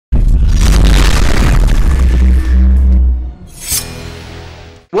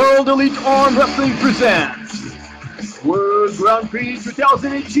World Elite Arm Wrestling presents World Grand Prix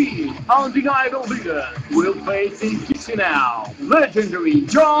 2018. Undeniable leader will face in Chisinau Legendary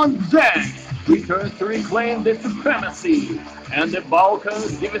John Brzenk returns to reclaim the supremacy, and the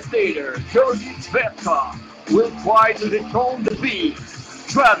Balkans devastator Georgi Tsvetkov will try to dethrone the beast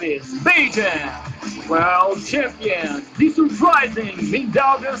Bagent. World champion, the surprising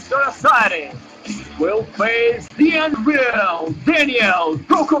Mindaugas Tarasaitis will face the unreal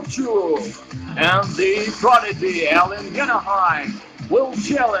Procopciuc, and the Prodigy Elin Janeheim will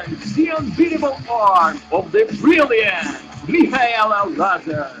challenge the unbeatable arm of the brilliant Mihaela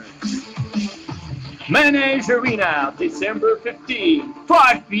Lazari. Manej Arena, December 15,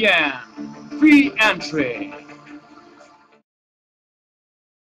 5 p.m. Free entry.